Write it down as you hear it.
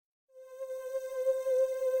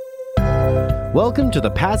Welcome to the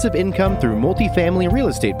Passive Income Through Multifamily Real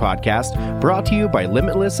Estate podcast, brought to you by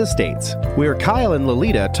Limitless Estates, where Kyle and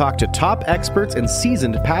Lolita talk to top experts and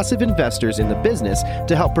seasoned passive investors in the business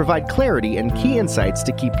to help provide clarity and key insights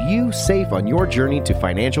to keep you safe on your journey to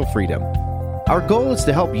financial freedom. Our goal is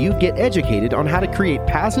to help you get educated on how to create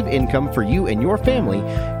passive income for you and your family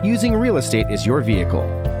using real estate as your vehicle.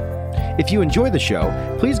 If you enjoy the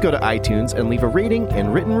show, please go to iTunes and leave a rating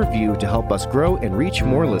and written review to help us grow and reach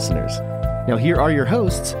more listeners. Now here are your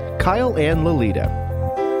hosts, Kyle and Lolita.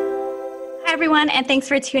 Hi, everyone, and thanks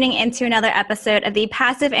for tuning into another episode of the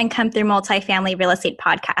Passive Income Through Multifamily Real Estate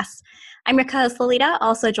podcast. I'm your co-host, Lolita,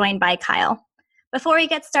 also joined by Kyle. Before we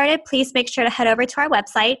get started, please make sure to head over to our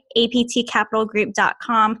website,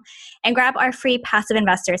 aptcapitalgroup.com, and grab our free Passive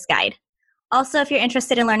Investors Guide. Also, if you're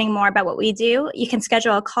interested in learning more about what we do, you can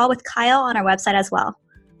schedule a call with Kyle on our website as well.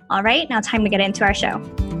 All right, now time to get into our show.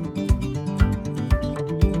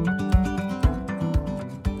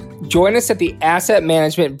 Join us at the Asset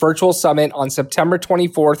Management Virtual Summit on September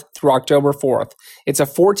 24th through October 4th. It's a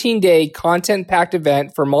 14-day content-packed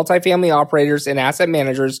event for multifamily operators and asset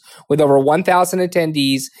managers with over 1,000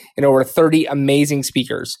 attendees and over 30 amazing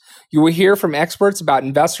speakers. You will hear from experts about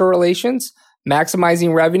investor relations,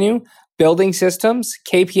 maximizing revenue, building systems,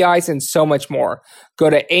 KPIs, and so much more. Go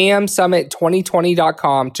to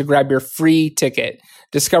amsummit2020.com to grab your free ticket.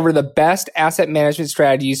 Discover the best asset management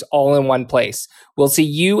strategies all in one place. We'll see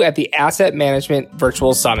you at the Asset Management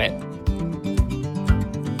Virtual Summit.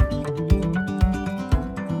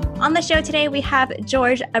 On the show today, we have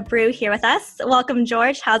George Abreu here with us. Welcome,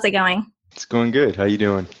 George. How's it going? It's going good. How you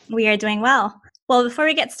doing? We are doing well. Well, before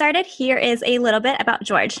we get started, here is a little bit about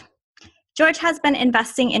George. George has been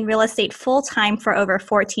investing in real estate full-time for over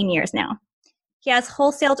 14 years now. He has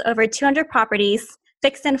wholesaled over 200 properties,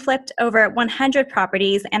 fixed and flipped over 100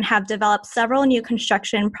 properties, and have developed several new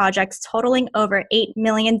construction projects totaling over $8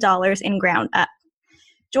 million in ground up.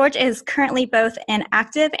 George is currently both an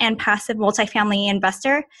active and passive multifamily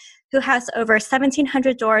investor who has over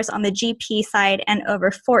 1,700 doors on the GP side and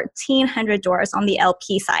over 1,400 doors on the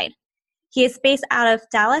LP side. He is based out of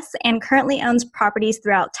Dallas and currently owns properties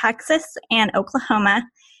throughout Texas and Oklahoma,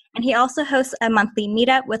 and he also hosts a monthly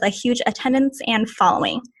meetup with a huge attendance and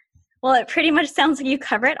following. Well, it pretty much sounds like you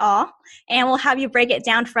cover it all, and we'll have you break it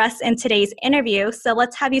down for us in today's interview. So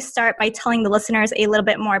let's have you start by telling the listeners a little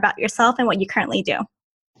bit more about yourself and what you currently do.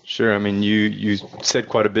 Sure. I mean, you said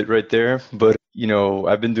quite a bit right there, but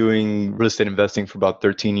I've been doing real estate investing for about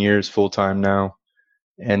 13 years full-time now.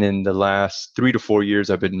 And in the last 3 to 4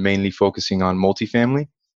 years, I've been mainly focusing on multifamily.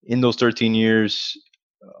 In those 13 years,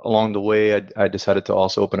 along the way, I decided to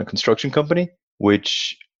also open a construction company,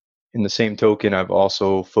 which in the same token, I've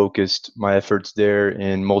also focused my efforts there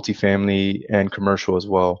in multifamily and commercial as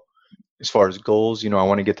well. As far as goals, I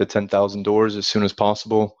want to get to 10,000 doors as soon as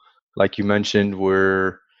possible. Like you mentioned,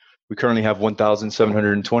 we currently have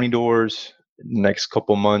 1,720 doors. Next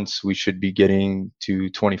couple months, we should be getting to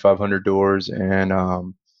 2,500 doors. And,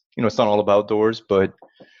 it's not all about doors, but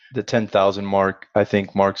the 10,000 mark, I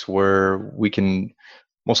think, marks where we can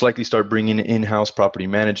most likely start bringing in-house property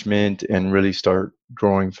management and really start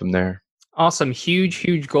growing from there. Awesome.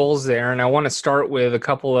 Huge goals there. And I want to start with a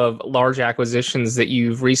couple of large acquisitions that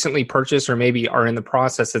you've recently purchased or maybe are in the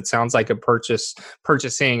process. It sounds like a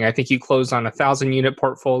purchasing. I think you closed on a 1,000-unit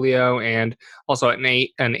portfolio and also an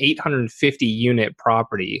 850-unit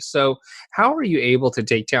property. So how are you able to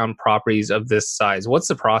take down properties of this size? What's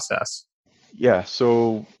the process? Yeah.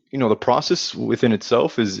 So, the process within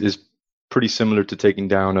itself is pretty similar to taking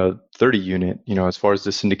down a 30-unit, as far as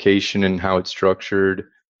the syndication and how it's structured.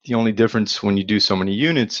 The only difference when you do so many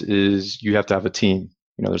units is you have to have a team.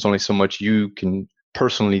 There's only so much you can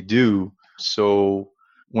personally do. So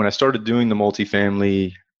when I started doing the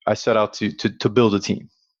multifamily, I set out to build a team,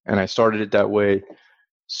 and I started it that way.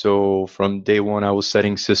 So from day one, I was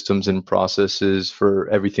setting systems and processes for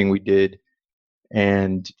everything we did.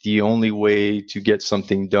 And the only way to get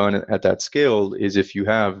something done at that scale is if you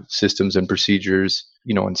have systems and procedures,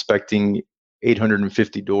 inspecting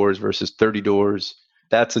 850 doors versus 30 doors.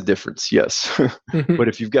 That's a difference, yes. But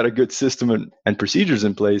if you've got a good system and procedures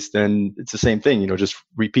in place, then it's the same thing, just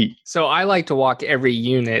repeat. So I like to walk every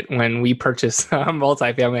unit when we purchase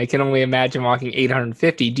multifamily. I can only imagine walking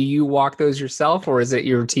 850. Do you walk those yourself, or is it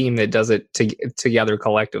your team that does it together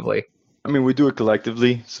collectively? I mean, we do it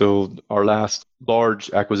collectively. So our last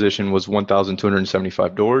large acquisition was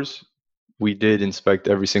 1,275 doors. We did inspect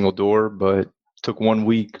every single door, but it took 1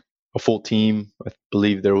 week a full team. I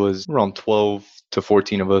believe there was around 12 to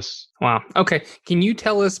 14 of us. Wow. Okay. Can you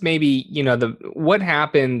tell us maybe, what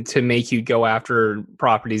happened to make you go after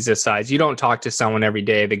properties this size? You don't talk to someone every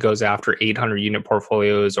day that goes after 800 unit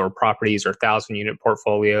portfolios or properties or 1,000 unit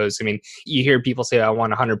portfolios. I mean, you hear people say, I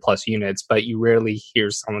want 100 plus units, but you rarely hear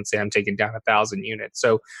someone say, I'm taking down 1,000 units.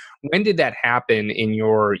 So when did that happen in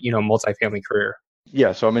your, multifamily career?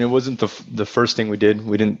 Yeah, so I mean, it wasn't the first thing we did.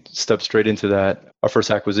 We didn't step straight into that. Our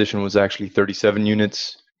first acquisition was actually 37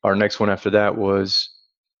 units. Our next one after that was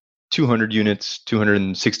 200 units,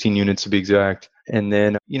 216 units to be exact. And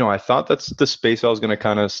then, I thought that's the space I was going to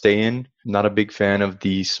kind of stay in. Not a big fan of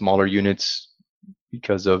the smaller units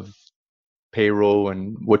because of payroll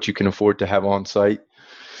and what you can afford to have on site.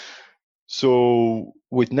 So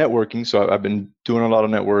with networking, so I've been doing a lot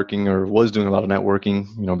of networking, or was doing a lot of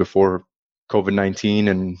networking, before COVID-19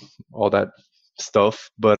 and all that stuff.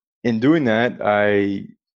 But in doing that,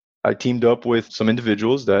 I teamed up with some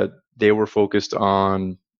individuals that they were focused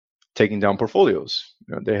on taking down portfolios.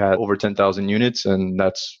 They had over 10,000 units, and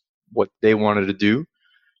that's what they wanted to do.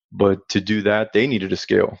 But to do that, they needed to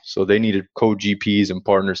scale. So they needed co-GPs and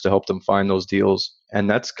partners to help them find those deals. And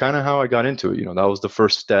that's kind of how I got into it. That was the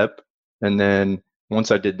first step. And then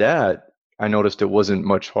once I did that, I noticed it wasn't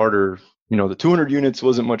much harder. The 200 units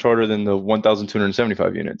wasn't much harder than the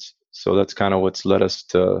 1,275 units. So that's kind of what's led us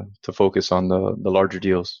to focus on the larger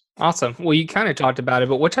deals. Awesome. Well, you kind of talked about it,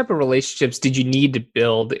 but what type of relationships did you need to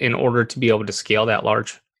build in order to be able to scale that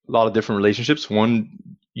large? A lot of different relationships. One,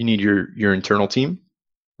 you need your internal team,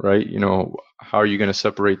 right? How are you going to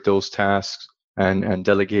separate those tasks and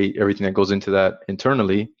delegate everything that goes into that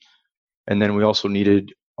internally? And then we also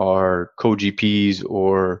needed our co-GPs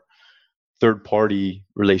or third-party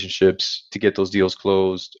relationships to get those deals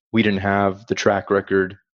closed. We didn't have the track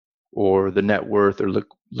record or the net worth or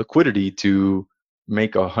liquidity to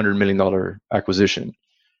make $100 million acquisition.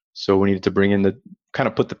 So we needed to bring in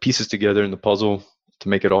put the pieces together in the puzzle to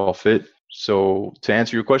make it all fit. So to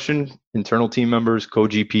answer your question, internal team members,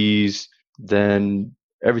 co-GPs, then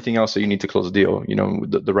everything else that you need to close a deal,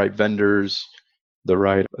 the right vendors, the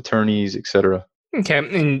right attorneys, etc. Okay.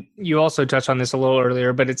 And you also touched on this a little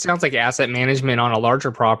earlier, but it sounds like asset management on a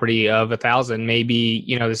larger property of 1,000 may be,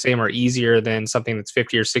 the same or easier than something that's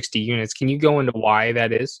 50 or 60 units. Can you go into why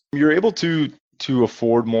that is? You're able to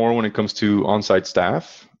afford more when it comes to on-site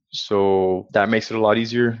staff. So that makes it a lot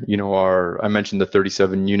easier. I mentioned the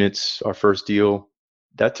 37 units, our first deal,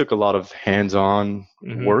 that took a lot of hands-on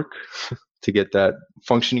work to get that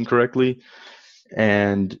functioning correctly.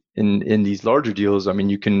 And in these larger deals, I mean,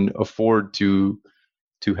 you can afford to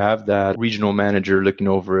have that regional manager looking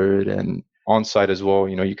over it, and on site as well.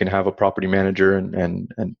 You can have a property manager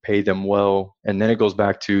and pay them well. And then it goes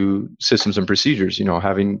back to systems and procedures,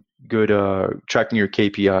 having good tracking your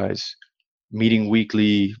KPIs, meeting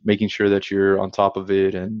weekly, making sure that you're on top of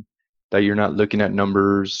it and that you're not looking at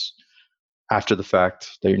numbers after the fact,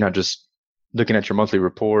 that you're not just looking at your monthly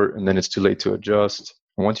report and then it's too late to adjust.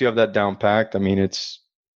 And once you have that down packed, I mean, it's,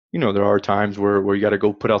 there are times where you got to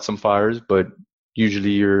go put out some fires, but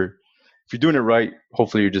usually if you're doing it right,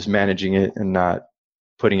 hopefully you're just managing it and not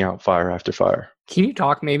putting out fire after fire. Can you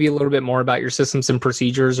talk maybe a little bit more about your systems and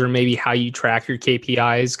procedures, or maybe how you track your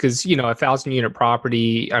KPIs? Because, 1,000 unit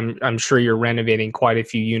property, I'm sure you're renovating quite a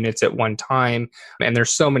few units at one time, and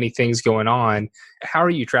there's so many things going on. How are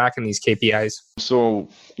you tracking these KPIs? So,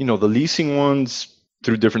 the leasing ones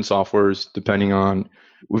through different softwares, depending on,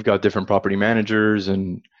 we've got different property managers,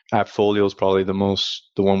 and AppFolio is probably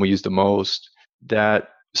the one we use the most. That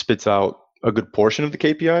spits out a good portion of the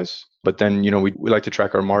KPIs. But then, we like to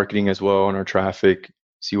track our marketing as well and our traffic,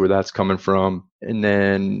 see where that's coming from. And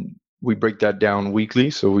then we break that down weekly.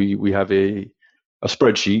 So we have a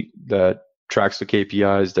spreadsheet that tracks the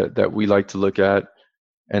KPIs that we like to look at.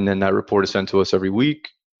 And then that report is sent to us every week.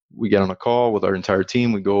 We get on a call with our entire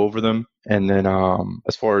team. We go over them. And then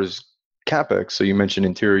as far as CapEx, so you mentioned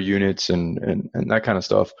interior units and that kind of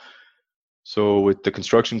stuff. So with the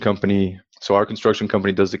construction company, so our construction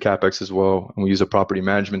company does the CapEx as well, and we use a property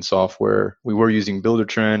management software. We were using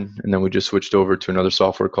Buildertrend, and then we just switched over to another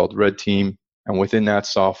software called Red Team. And within that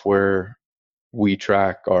software, we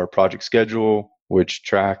track our project schedule, which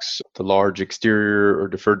tracks the large exterior or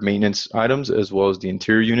deferred maintenance items, as well as the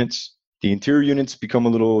interior units. The interior units become a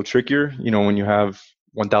little trickier, when you have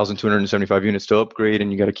 1,275 units to upgrade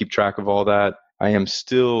and you got to keep track of all that. I am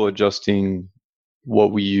still adjusting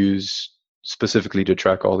what we use specifically to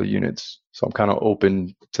track all the units. So I'm kind of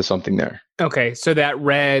open to something there. Okay. So that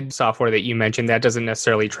Red software that you mentioned, that doesn't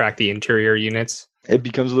necessarily track the interior units? It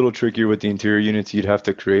becomes a little trickier with the interior units. You'd have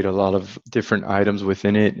to create a lot of different items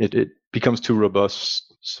within it. becomes too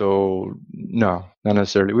robust. So no, not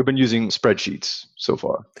necessarily. We've been using spreadsheets so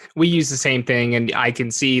far. We use the same thing, and I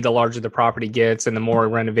can see the larger the property gets and the more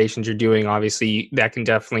renovations you're doing, obviously that can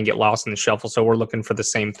definitely get lost in the shuffle. So we're looking for the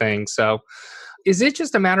same thing. So is it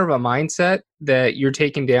just a matter of a mindset that you're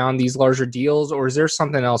taking down these larger deals, or is there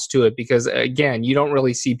something else to it? Because again, you don't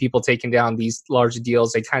really see people taking down these larger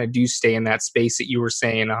deals. They kind of do stay in that space that you were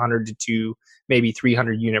saying, 100 to 2, maybe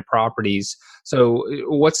 300 unit properties. So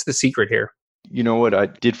what's the secret here? You know what? I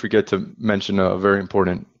did forget to mention a very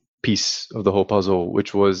important piece of the whole puzzle,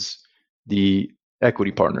 which was the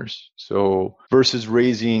equity partners. So versus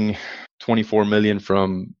raising 24 million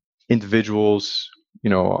from individuals,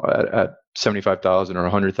 at 75,000 or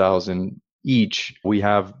 100,000 each, we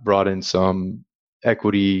have brought in some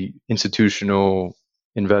equity institutional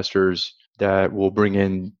investors that will bring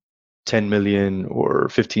in 10 million or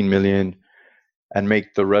 15 million and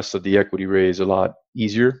make the rest of the equity raise a lot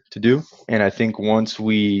easier to do. And I think once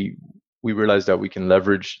we realize that we can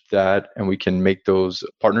leverage that and we can make those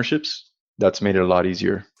partnerships, that's made it a lot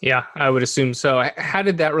easier. Yeah, I would assume so. How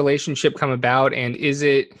did that relationship come about? And is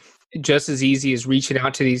it just as easy as reaching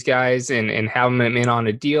out to these guys and having them in on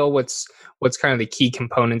a deal? What's kind of the key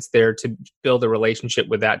components there to build a relationship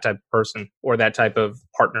with that type of person or that type of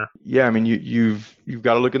partner? Yeah, I mean, you've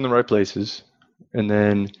got to look in the right places. And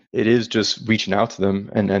then it is just reaching out to them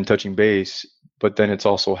and touching base. But then it's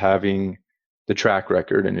also having the track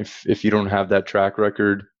record. And if you don't have that track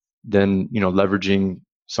record, then, leveraging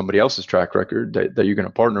somebody else's track record that you're going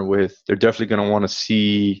to partner with, they're definitely going to want to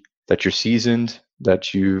see that you're seasoned,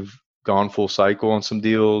 that you've gone full cycle on some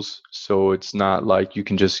deals. So it's not like you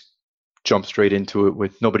can just jump straight into it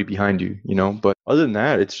with nobody behind you, But other than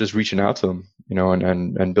that, it's just reaching out to them,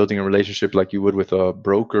 and building a relationship like you would with a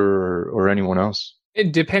broker or anyone else.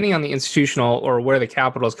 Depending on the institutional or where the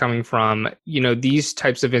capital is coming from, these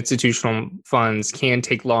types of institutional funds can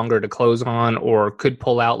take longer to close on or could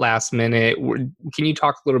pull out last minute. Can you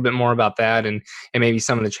talk a little bit more about that and maybe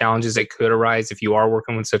some of the challenges that could arise if you are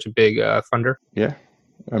working with such a big funder? Yeah.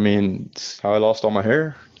 I mean, it's how I lost all my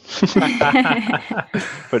hair.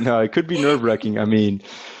 But no, it could be nerve-wracking. I mean,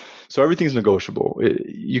 so everything's negotiable.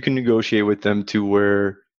 You can negotiate with them to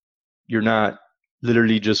where you're not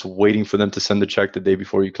literally just waiting for them to send the check the day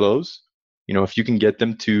before you close. If you can get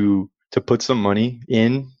them to put some money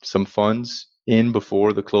in, some funds in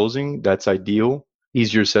before the closing, that's ideal.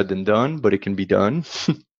 Easier said than done, but it can be done.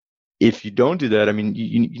 If you don't do that, I mean,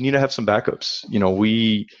 you need to have some backups.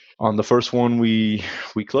 On the first one we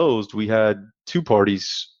closed, we had two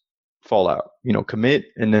parties fall out, commit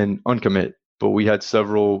and then uncommit. But we had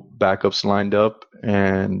several backups lined up,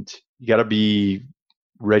 and you got to be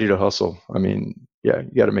ready to hustle. I mean, yeah,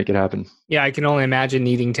 you got to make it happen. Yeah, I can only imagine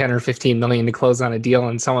needing 10 or 15 million to close on a deal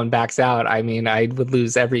and someone backs out. I mean, I would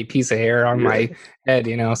lose every piece of hair on my head,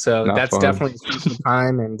 So not that's fun. Definitely some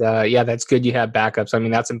time. And that's good you have backups. I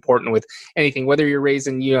mean, that's important with anything, whether you're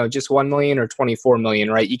raising, just 1 million or 24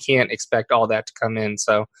 million, right? You can't expect all that to come in.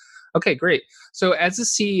 So, okay, great. So as the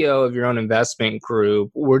CEO of your own investment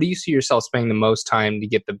group, where do you see yourself spending the most time to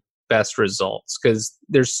get the best results? Because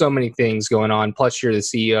there's so many things going on. Plus, you're the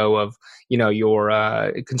CEO of,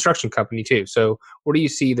 your construction company too. So where do you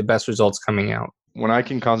see the best results coming out? When I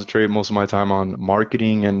can concentrate most of my time on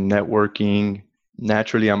marketing and networking,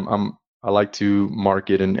 naturally, I like to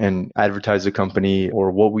market and advertise the company or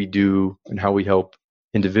what we do and how we help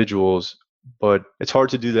individuals. But it's hard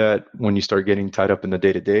to do that when you start getting tied up in the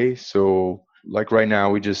day-to-day. So like right now,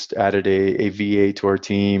 we just added a VA to our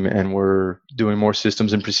team, and we're doing more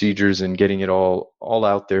systems and procedures and getting it all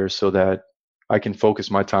out there so that I can focus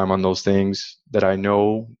my time on those things that I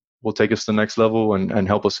know will take us to the next level and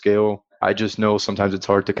help us scale. I just know sometimes it's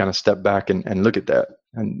hard to kind of step back and look at that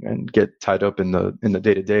and get tied up in the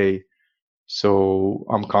day-to-day. So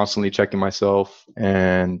I'm constantly checking myself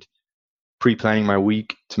and pre-planning my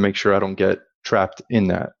week to make sure I don't get trapped in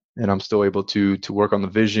that. And I'm still able to work on the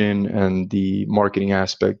vision and the marketing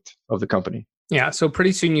aspect of the company. Yeah. So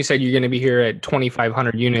pretty soon you said you're going to be here at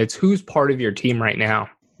 2,500 units. Who's part of your team right now?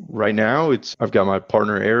 Right now, I've got my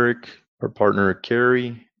partner, Eric, our partner,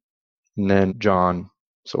 Carrie, and then John.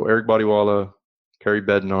 So Eric Bodiwala, Carrie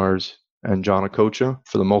Bednars, and John Okocha.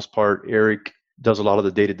 For the most part, Eric does a lot of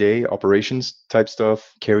the day-to-day operations type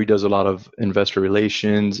stuff. Carrie does a lot of investor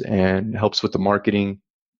relations and helps with the marketing.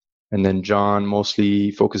 And then John mostly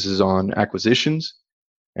focuses on acquisitions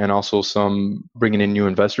and also some bringing in new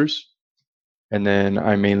investors. And then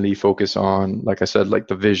I mainly focus on, like I said, like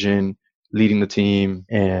the vision, leading the team,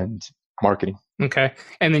 and marketing. Okay.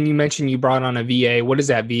 And then you mentioned you brought on a VA. What does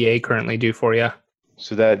that VA currently do for you?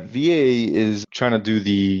 So that VA is trying to do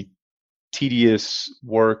the tedious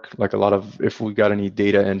work, like a lot of, if we got any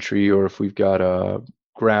data entry or if we've got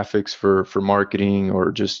graphics for marketing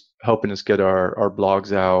or just helping us get our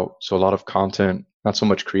blogs out. So a lot of content, not so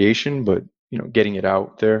much creation, but getting it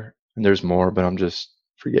out there. And there's more, but I'm just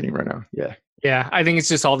forgetting right now. Yeah. Yeah, I think it's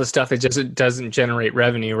just all the stuff that just doesn't generate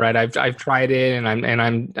revenue, right? I've tried it, and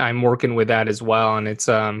I'm working with that as well, and it's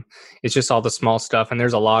just all the small stuff, and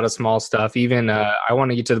there's a lot of small stuff. Even I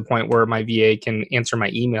want to get to the point where my VA can answer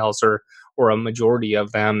my emails or a majority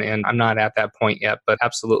of them, and I'm not at that point yet, but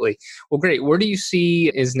absolutely. Well, great. Where do you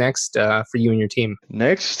see is next for you and your team?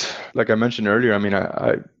 Next, like I mentioned earlier, I mean,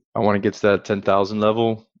 I want to get to that 10,000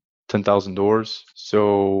 level, 10,000 doors.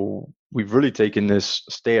 So we've really taken this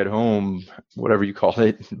stay at home, whatever you call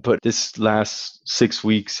it, but this last 6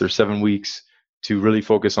 weeks or 7 weeks to really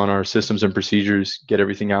focus on our systems and procedures, get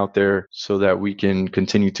everything out there so that we can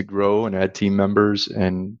continue to grow and add team members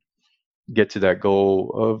and get to that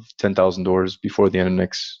goal of 10,000 doors before the end of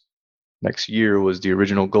next year was the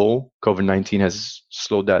original goal. COVID-19 has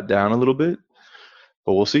slowed that down a little bit,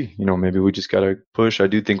 but we'll see. Maybe we just got to push. I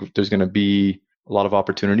do think there's going to be a lot of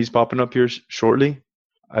opportunities popping up here shortly.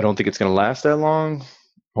 I don't think it's going to last that long.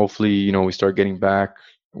 Hopefully, we start getting back.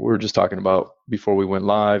 We were just talking about before we went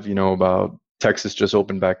live, about Texas just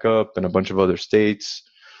opened back up and a bunch of other states.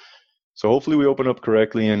 So hopefully we open up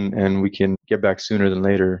correctly and we can get back sooner than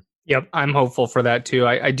later. Yep, I'm hopeful for that too.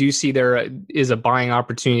 I do see there is a buying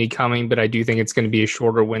opportunity coming, but I do think it's going to be a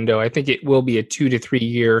shorter window. I think it will be a 2 to 3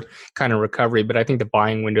 year kind of recovery, but I think the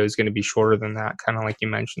buying window is going to be shorter than that, kind of like you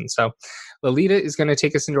mentioned. So Lolita is going to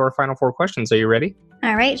take us into our final 4 questions. Are you ready?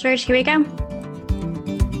 All right, George, here we go.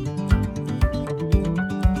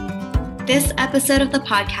 This episode of the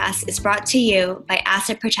podcast is brought to you by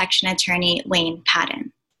asset protection attorney Wayne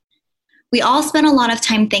Patton. We all spend a lot of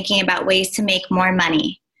time thinking about ways to make more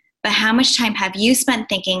money. But how much time have you spent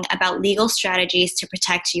thinking about legal strategies to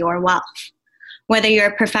protect your wealth? Whether you're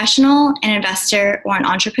a professional, an investor, or an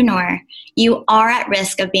entrepreneur, you are at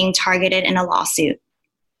risk of being targeted in a lawsuit.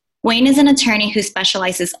 Wayne is an attorney who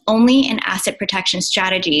specializes only in asset protection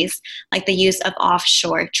strategies like the use of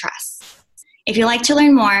offshore trusts. If you'd like to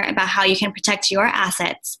learn more about how you can protect your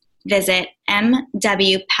assets, visit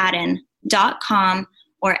mwpatton.com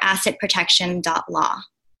or assetprotection.law.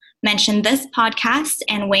 Mention this podcast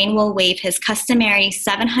and Wayne will waive his customary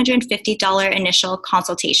 $750 initial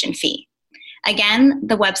consultation fee. Again,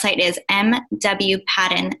 the website is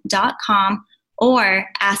mwpatton.com or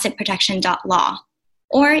assetprotection.law.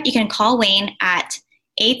 Or you can call Wayne at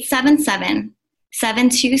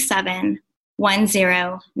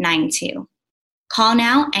 877-727-1092. Call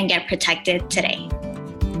now and get protected today.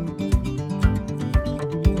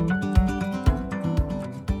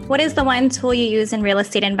 What is the one tool you use in real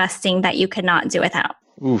estate investing that you could not do without?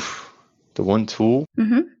 Oof, the one tool?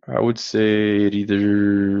 I would say it'd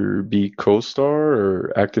either be CoStar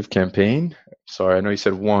or Active Campaign. Sorry, I know you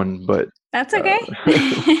said one, but... That's okay.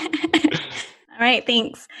 All right,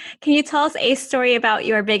 thanks. Can you tell us a story about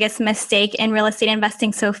your biggest mistake in real estate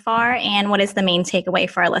investing so far, and what is the main takeaway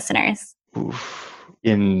for our listeners? Oof.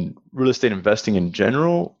 In real estate investing in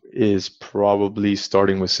general is probably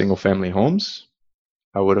starting with single-family homes.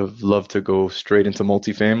 I would have loved to go straight into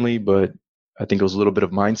multifamily, but I think it was a little bit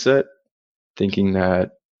of mindset, thinking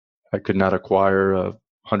that I could not acquire a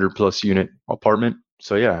 100-plus unit apartment.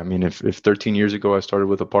 So yeah, I mean, if 13 years ago I started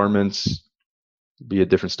with apartments, it'd be a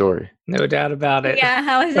different story. No doubt about it. Yeah,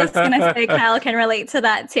 I was just going to say Kyle can relate to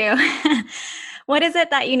that too. What is it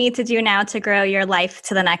that you need to do now to grow your life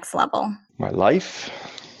to the next level? My life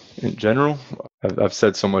in general? I've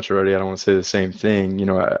said so much already. I don't want to say the same thing.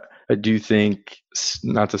 I do think,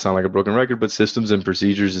 not to sound like a broken record, but systems and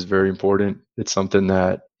procedures is very important. It's something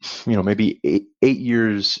that, maybe eight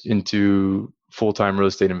years into full-time real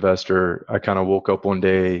estate investor, I kind of woke up one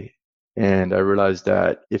day and I realized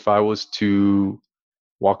that if I was to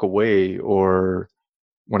walk away or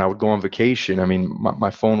when I would go on vacation, I mean, my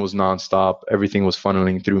phone was nonstop. Everything was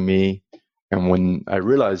funneling through me. And when I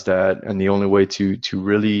realized that, and the only way to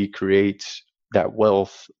really create that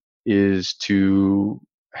wealth is to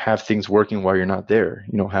have things working while you're not there,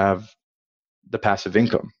 have the passive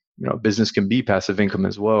income. Business can be passive income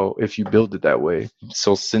as well if you build it that way.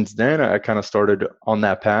 So since then, I kind of started on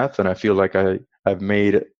that path, and I feel like I've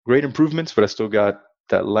made great improvements, but I still got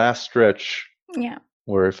that last stretch. Yeah.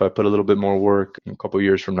 Where if I put a little bit more work, a couple of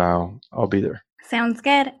years from now, I'll be there. Sounds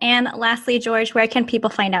good. And lastly, George, where can people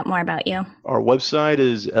find out more about you? Our website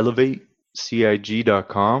is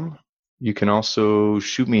elevatecig.com. You can also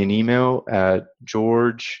shoot me an email at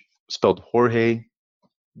George, spelled Jorge,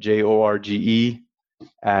 Jorge,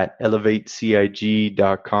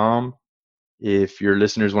 @elevatecig.com. If your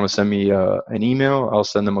listeners want to send me an email, I'll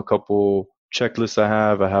send them a couple checklists I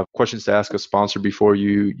have. I have questions to ask a sponsor before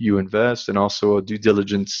you invest, and also a due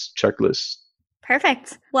diligence checklist.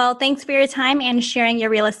 Perfect. Well, thanks for your time and sharing your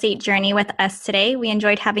real estate journey with us today. We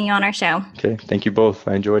enjoyed having you on our show. Okay. Thank you both.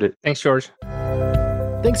 I enjoyed it. Thanks, George.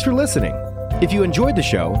 Thanks for listening. If you enjoyed the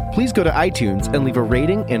show, please go to iTunes and leave a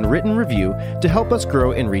rating and written review to help us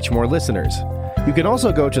grow and reach more listeners. You can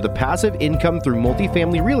also go to the Passive Income Through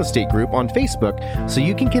Multifamily Real Estate group on Facebook so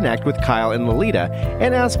you can connect with Kyle and Lolita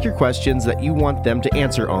and ask your questions that you want them to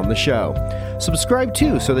answer on the show. Subscribe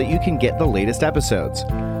too so that you can get the latest episodes.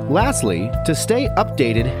 Lastly, to stay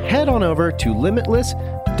updated, head on over to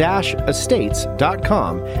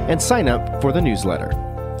limitless-estates.com and sign up for the newsletter.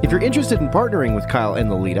 If you're interested in partnering with Kyle and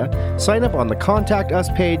Lolita, sign up on the Contact Us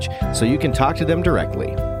page so you can talk to them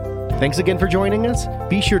directly. Thanks again for joining us.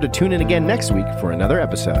 Be sure to tune in again next week for another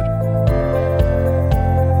episode.